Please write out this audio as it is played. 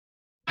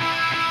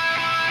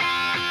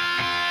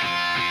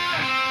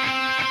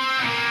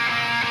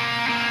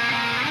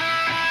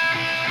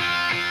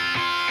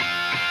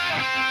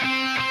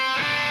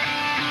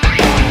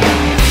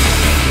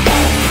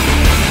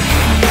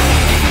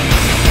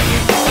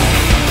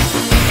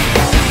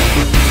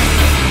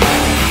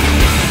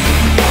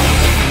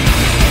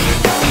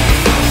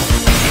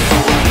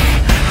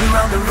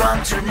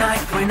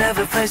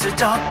every place is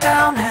dark,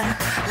 down and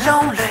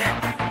lonely.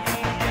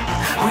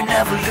 We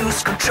never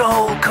lose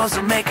control, cause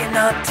we're making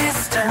our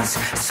distance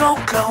so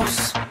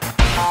close.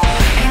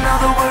 In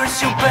other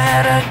words, you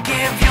better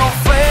give your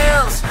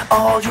friends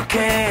all you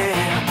can.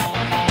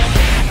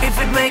 If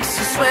it makes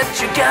you sweat,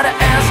 you gotta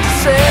ask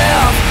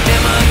yourself,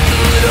 am I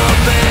good or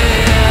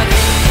bad?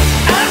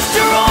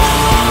 After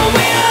all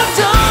we have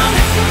done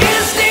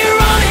is stay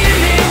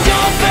running in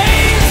your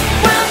veins.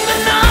 When the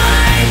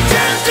night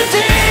turns to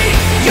day,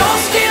 you're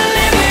still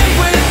living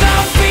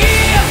without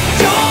fear.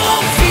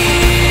 You'll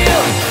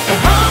feel the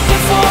hunger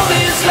for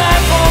this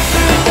life all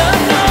through the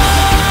night.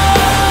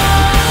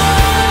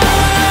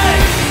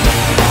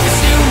 It's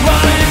still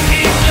running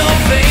in your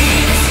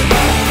veins.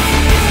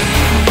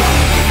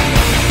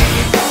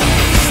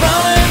 It's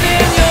running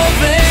in your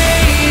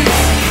veins.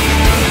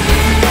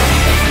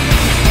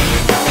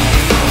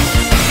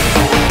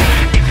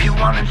 If you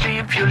wanna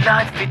live your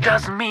life, it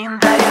doesn't mean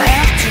that you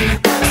have to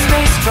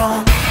stay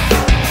strong.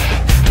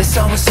 There's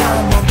always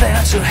someone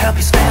there to help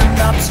you stand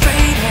up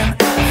straight and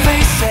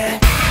face it.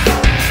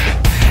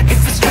 If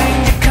a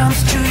stranger comes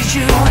to